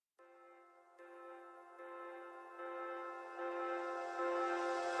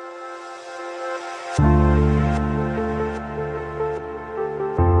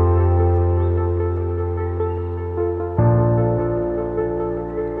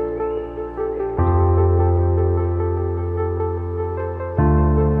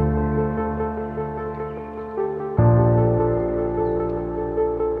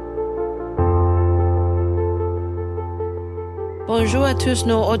Bonjour à tous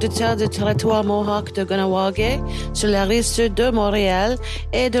nos auditeurs du territoire Mohawk de Ganawagé, sur la rive sud de Montréal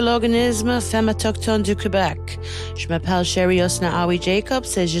et de l'organisme Femmes autochtones du Québec. Je m'appelle Sherry Osna-Awi Jacobs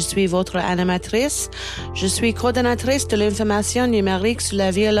et je suis votre animatrice. Je suis coordonnatrice de l'information numérique sur la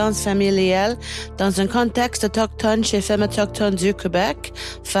violence familiale dans un contexte autochtone chez Femmes autochtones du Québec,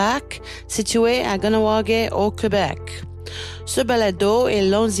 FAC, situé à Ganawagé au Québec. Ce balado est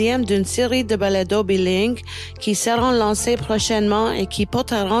l'11e d'une série de balados bilingues qui seront lancés prochainement et qui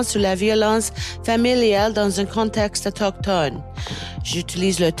porteront sur la violence familiale dans un contexte autochtone.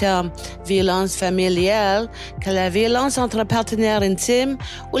 J'utilise le terme violence familiale car la violence entre partenaires intimes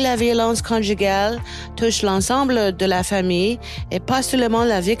ou la violence conjugale touche l'ensemble de la famille et pas seulement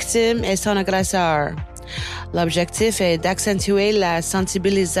la victime et son agresseur. L'objectif est d'accentuer la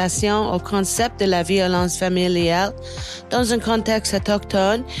sensibilisation au concept de la violence familiale dans un contexte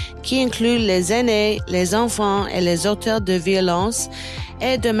autochtone qui inclut les aînés, les enfants et les auteurs de violence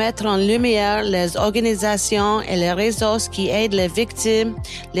et de mettre en lumière les organisations et les réseaux qui aident les victimes,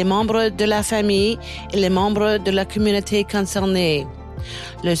 les membres de la famille et les membres de la communauté concernée.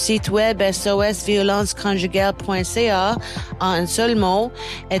 Le site web sosviolenceconjugale.ca, en un seul mot,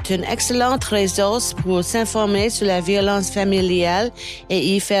 est une excellente ressource pour s'informer sur la violence familiale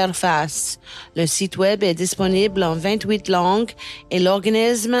et y faire face. Le site web est disponible en 28 langues et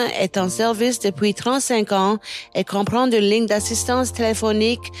l'organisme est en service depuis 35 ans et comprend une ligne d'assistance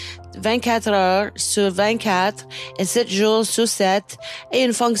téléphonique 24 heures sur 24 et 7 jours sur 7 et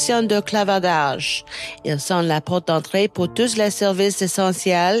une fonction de clavardage. Ils sont la porte d'entrée pour tous les services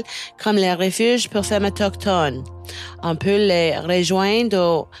essentiels comme les refuges pour femmes autochtones. On peut les rejoindre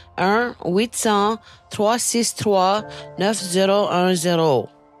au 1-800-363-9010.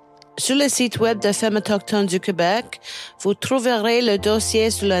 Sur le site web de Femmes autochtones du Québec, vous trouverez le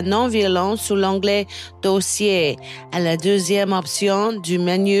dossier sur la non-violence sous l'onglet « Dossier » à la deuxième option du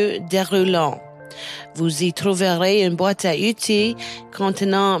menu déroulant. Vous y trouverez une boîte à outils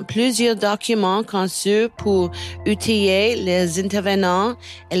contenant plusieurs documents conçus pour outiller les intervenants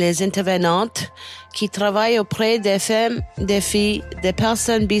et les intervenantes qui travaillent auprès des femmes, des filles, des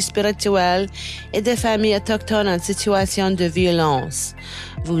personnes bispirituelles et des familles autochtones en situation de violence.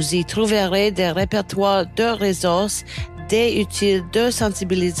 Vous y trouverez des répertoires de ressources, des outils de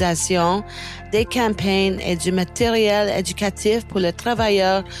sensibilisation, des campagnes et du matériel éducatif pour les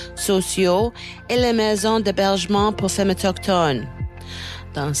travailleurs sociaux et les maisons d'hébergement pour femmes autochtones.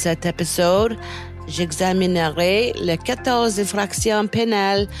 Dans cet épisode, j'examinerai les 14 infractions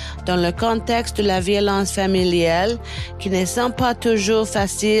pénales dans le contexte de la violence familiale qui ne sont pas toujours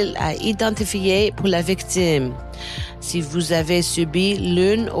faciles à identifier pour la victime. Si vous avez subi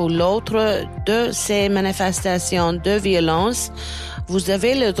l'une ou l'autre de ces manifestations de violence, vous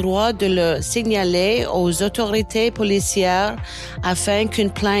avez le droit de le signaler aux autorités policières afin qu'une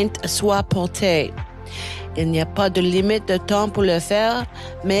plainte soit portée. Il n'y a pas de limite de temps pour le faire,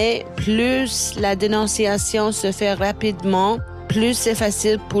 mais plus la dénonciation se fait rapidement, plus c'est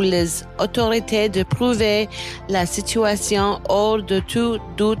facile pour les autorités de prouver la situation hors de tout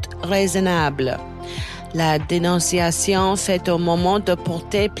doute raisonnable. La dénonciation faite au moment de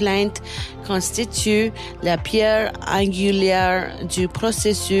porter plainte constitue la pierre angulaire du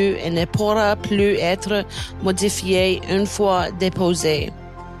processus et ne pourra plus être modifiée une fois déposée.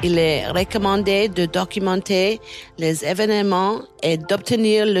 Il est recommandé de documenter les événements et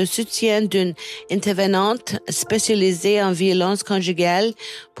d'obtenir le soutien d'une intervenante spécialisée en violence conjugale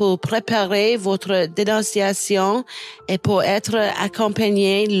pour préparer votre dénonciation et pour être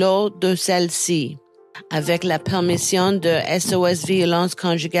accompagné lors de celle-ci. Avec la permission de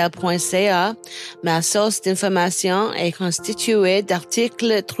sosviolenceconjugale.ca, ma source d'information est constituée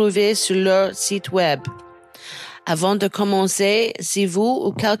d'articles trouvés sur leur site web. Avant de commencer, si vous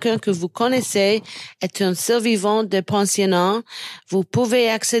ou quelqu'un que vous connaissez est un survivant de pensionnat, vous pouvez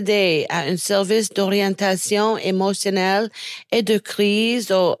accéder à un service d'orientation émotionnelle et de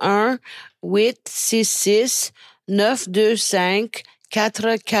crise au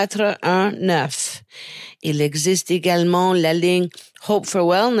 1-866-925-4419. Il existe également la ligne Hope for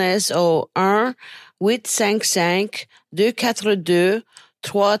Wellness au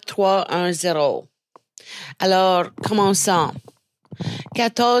 1-855-242-3310. Alors, commençons.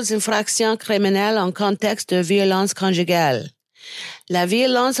 14 infractions criminelles en contexte de violence conjugale. La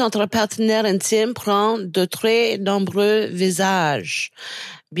violence entre partenaires intimes prend de très nombreux visages.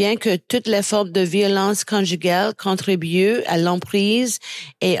 Bien que toutes les formes de violence conjugale contribuent à l'emprise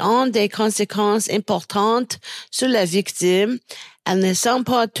et ont des conséquences importantes sur la victime, elles ne sont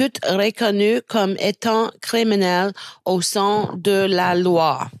pas toutes reconnues comme étant criminelles au sein de la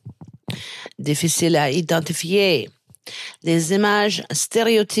loi. Difficile à identifier. Les images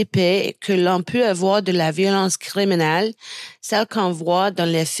stéréotypées que l'on peut avoir de la violence criminelle, celles qu'on voit dans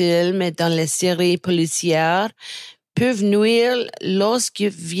les films et dans les séries policières, peuvent nuire lorsque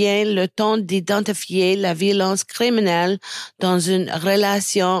vient le temps d'identifier la violence criminelle dans une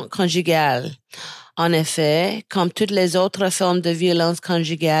relation conjugale. En effet, comme toutes les autres formes de violence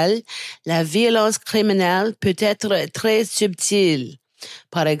conjugale, la violence criminelle peut être très subtile.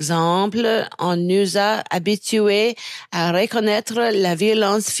 Par exemple, on nous a habitués à reconnaître la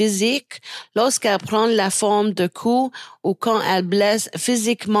violence physique lorsqu'elle prend la forme de coups ou quand elle blesse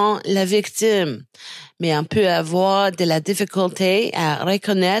physiquement la victime. Mais on peut avoir de la difficulté à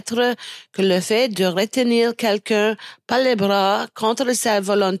reconnaître que le fait de retenir quelqu'un par les bras contre sa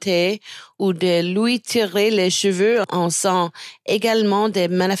volonté ou de lui tirer les cheveux en sont également des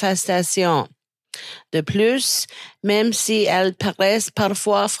manifestations. De plus, même si elles paraissent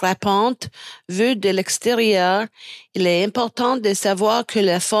parfois frappantes vues de l'extérieur, il est important de savoir que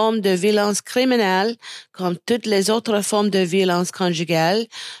la forme de violence criminelle, comme toutes les autres formes de violence conjugale,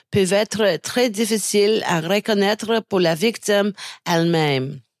 peuvent être très difficiles à reconnaître pour la victime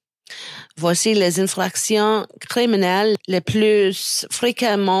elle-même. Voici les infractions criminelles les plus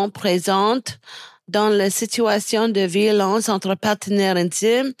fréquemment présentes dans les situations de violence entre partenaires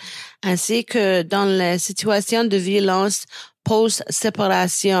intimes, ainsi que dans les situations de violence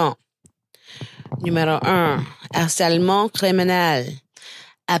post-séparation. Numéro 1. Harcèlement criminel.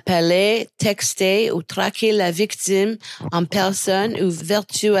 Appeler, texter ou traquer la victime en personne ou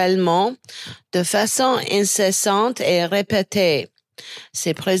virtuellement de façon incessante et répétée.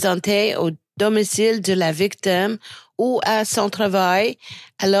 C'est présenté au domicile de la victime ou à son travail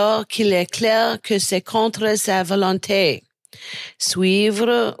alors qu'il est clair que c'est contre sa volonté.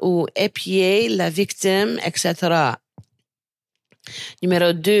 Suivre ou épier la victime, etc.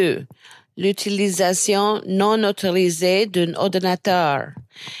 Numéro 2. L'utilisation non autorisée d'un ordinateur.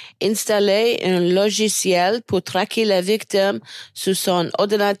 Installer un logiciel pour traquer la victime sur son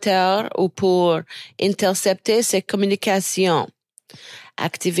ordinateur ou pour intercepter ses communications.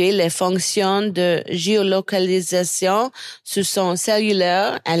 Activer les fonctions de géolocalisation sur son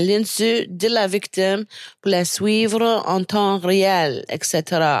cellulaire à l'insu de la victime pour la suivre en temps réel, etc.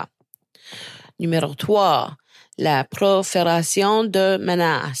 Numéro 3. La profération de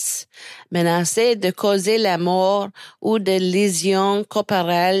menaces. Menacer de causer la mort ou de lésions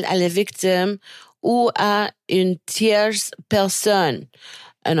corporelles à la victime ou à une tierce personne,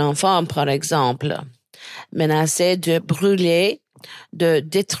 un enfant par exemple. Menacer de brûler, de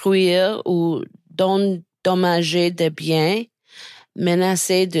détruire ou d'endommager des biens,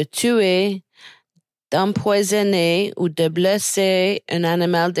 menacer de tuer, d'empoisonner ou de blesser un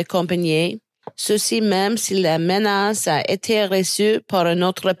animal de compagnie, ceci même si la menace a été reçue par une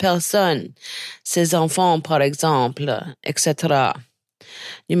autre personne, ses enfants par exemple, etc.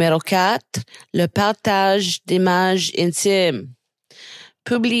 Numéro 4. Le partage d'images intimes.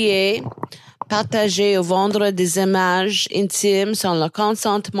 Publier, partager ou vendre des images intimes sans le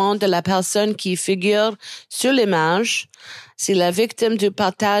consentement de la personne qui figure sur l'image. Si la victime du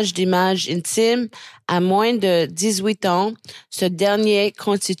partage d'images intimes a moins de 18 ans, ce dernier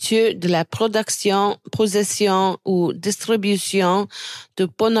constitue de la production, possession ou distribution de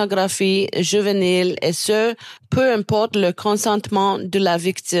pornographie juvénile et ce, peu importe le consentement de la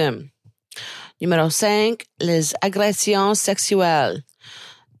victime. Numéro 5. Les agressions sexuelles.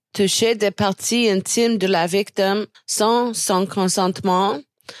 Toucher des parties intimes de la victime sans son consentement,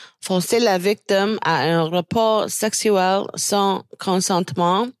 forcer la victime à un rapport sexuel sans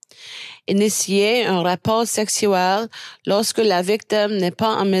consentement, initier un rapport sexuel lorsque la victime n'est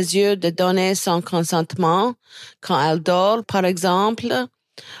pas en mesure de donner son consentement, quand elle dort par exemple,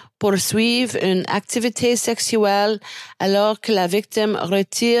 poursuivre une activité sexuelle alors que la victime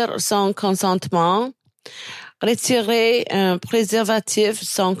retire son consentement, retirer un préservatif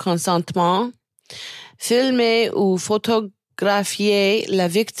sans consentement, filmer ou photographier la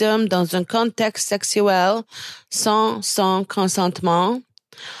victime dans un contexte sexuel sans son consentement,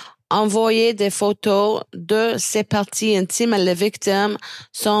 envoyer des photos de ses parties intimes à la victime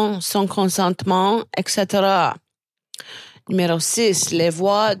sans son consentement, etc. Numéro 6. Les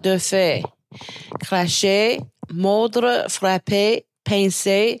voies de fait. Cracher, mordre, frapper,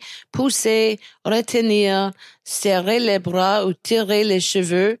 pincer, pousser, retenir, serrer les bras ou tirer les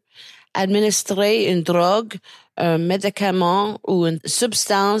cheveux, administrer une drogue, un médicament ou une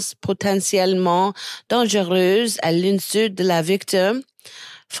substance potentiellement dangereuse à l'insu de la victime,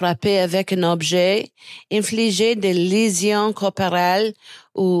 frapper avec un objet, infliger des lésions corporelles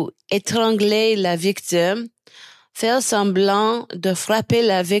ou étrangler la victime, faire semblant de frapper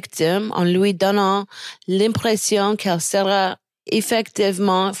la victime en lui donnant l'impression qu'elle sera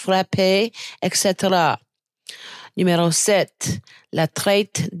effectivement frappée, etc. Numéro 7. La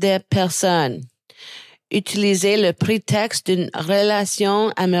traite des personnes. Utiliser le prétexte d'une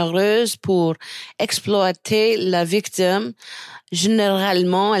relation amoureuse pour exploiter la victime,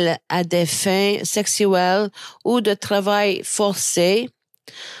 généralement à des fins sexuelles ou de travail forcé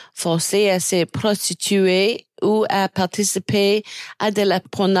à se prostituer ou à participer à de la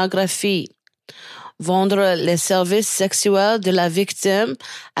pornographie. Vendre les services sexuels de la victime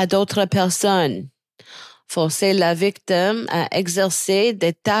à d'autres personnes. Forcer la victime à exercer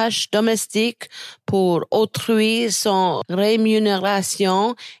des tâches domestiques pour autrui sans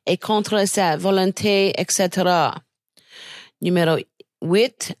rémunération et contre sa volonté, etc. Numéro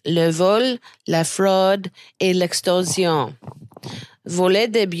 8. Le vol, la fraude et l'extorsion. Voler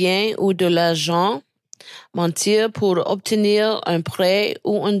des biens ou de l'argent, mentir pour obtenir un prêt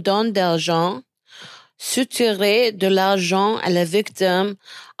ou un don d'argent, soutirer de l'argent à la victime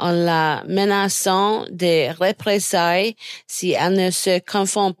en la menaçant des représailles si elle ne se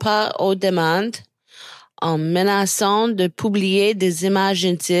conforme pas aux demandes, en menaçant de publier des images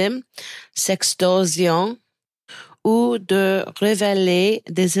intimes, sextorsion, ou de révéler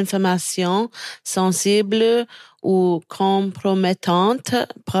des informations sensibles ou compromettantes,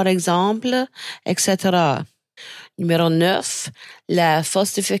 par exemple, etc. Numéro 9. La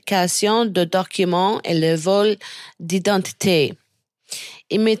falsification de documents et le vol d'identité.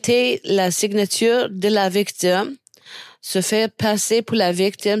 Imiter la signature de la victime, se faire passer pour la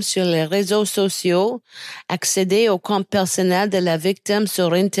victime sur les réseaux sociaux, accéder au compte personnel de la victime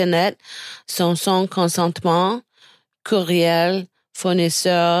sur Internet sans son consentement, courriel,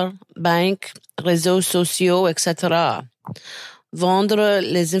 fournisseur, banque, réseaux sociaux, etc. Vendre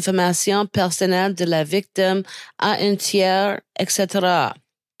les informations personnelles de la victime à un tiers, etc.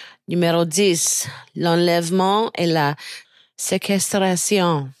 Numéro 10. L'enlèvement et la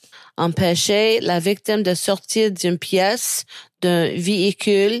séquestration. Empêcher la victime de sortir d'une pièce, d'un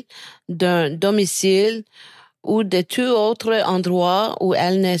véhicule, d'un domicile ou de tout autre endroit où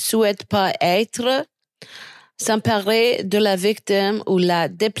elle ne souhaite pas être, s'emparer de la victime ou la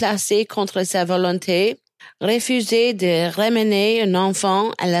déplacer contre sa volonté, refuser de ramener un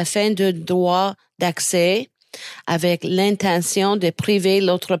enfant à la fin du droit d'accès avec l'intention de priver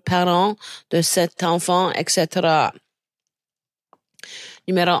l'autre parent de cet enfant, etc.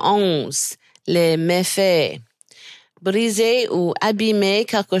 Numéro 11. Les méfaits. Briser ou abîmer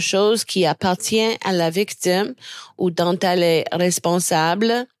quelque chose qui appartient à la victime ou dont elle est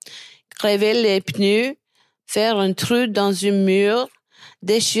responsable, crever les pneus, faire un trou dans un mur,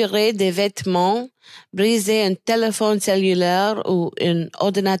 déchirer des vêtements, briser un téléphone cellulaire ou un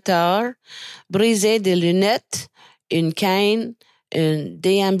ordinateur, briser des lunettes, une canne, un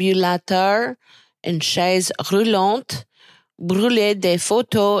déambulateur, une chaise roulante, brûler des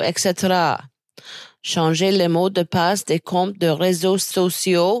photos, etc. Changer les mots de passe des comptes de réseaux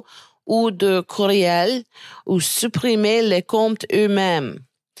sociaux ou de courriels ou supprimer les comptes eux-mêmes.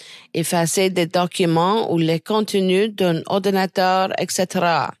 Effacer des documents ou les contenus d'un ordinateur, etc.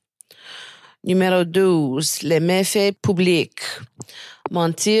 Numéro 12. Les méfaits publics.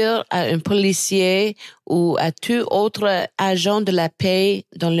 Mentir à un policier ou à tout autre agent de la paix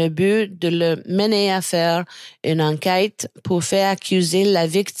dans le but de le mener à faire une enquête pour faire accuser la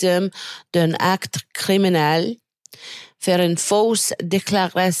victime d'un acte criminel, faire une fausse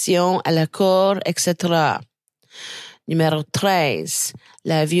déclaration à la cour, etc. Numéro 13.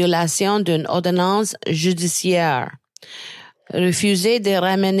 La violation d'une ordonnance judiciaire. Refuser de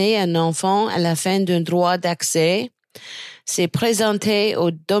ramener un enfant à la fin d'un droit d'accès, se présenter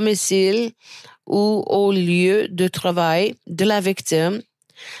au domicile ou au lieu de travail de la victime,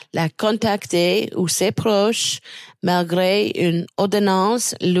 la contacter ou ses proches malgré une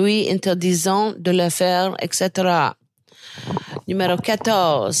ordonnance lui interdisant de le faire, etc. Numéro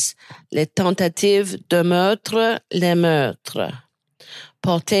 14. Les tentatives de meurtre, les meurtres.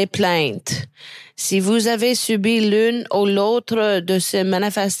 Porter plainte. Si vous avez subi l'une ou l'autre de ces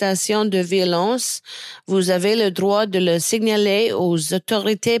manifestations de violence, vous avez le droit de le signaler aux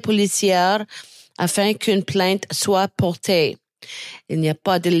autorités policières afin qu'une plainte soit portée. Il n'y a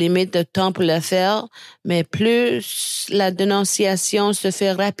pas de limite de temps pour le faire, mais plus la dénonciation se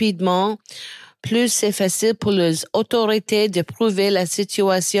fait rapidement, plus c'est facile pour les autorités de prouver la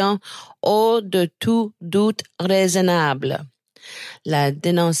situation hors de tout doute raisonnable. La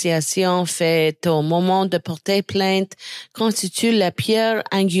dénonciation faite au moment de porter plainte constitue la pierre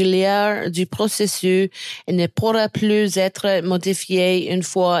angulaire du processus et ne pourra plus être modifiée une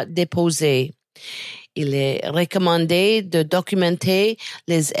fois déposée. Il est recommandé de documenter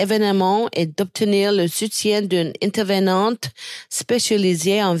les événements et d'obtenir le soutien d'une intervenante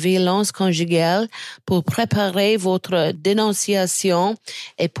spécialisée en violence conjugale pour préparer votre dénonciation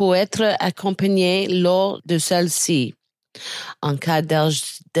et pour être accompagné lors de celle-ci. En cas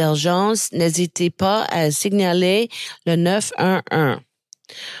d'urgence, n'hésitez pas à signaler le 911.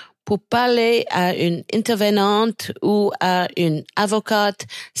 Pour parler à une intervenante ou à une avocate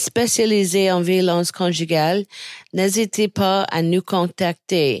spécialisée en violence conjugale, n'hésitez pas à nous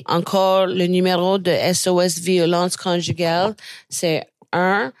contacter. Encore, le numéro de SOS Violence Conjugale, c'est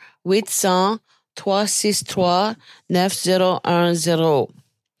 1-800-363-9010.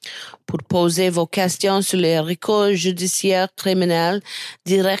 Pour poser vos questions sur les recours judiciaires criminels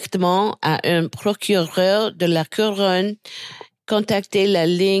directement à un procureur de la couronne, contactez la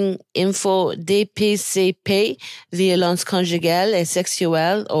ligne info DPCP, violence conjugale et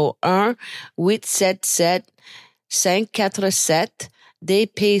sexuelle au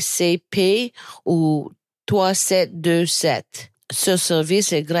 1-877-547-DPCP ou 3727. Ce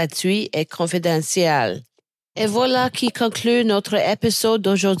service est gratuit et confidentiel. Et voilà qui conclut notre épisode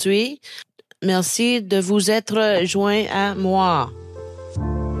d'aujourd'hui. Merci de vous être joint à moi.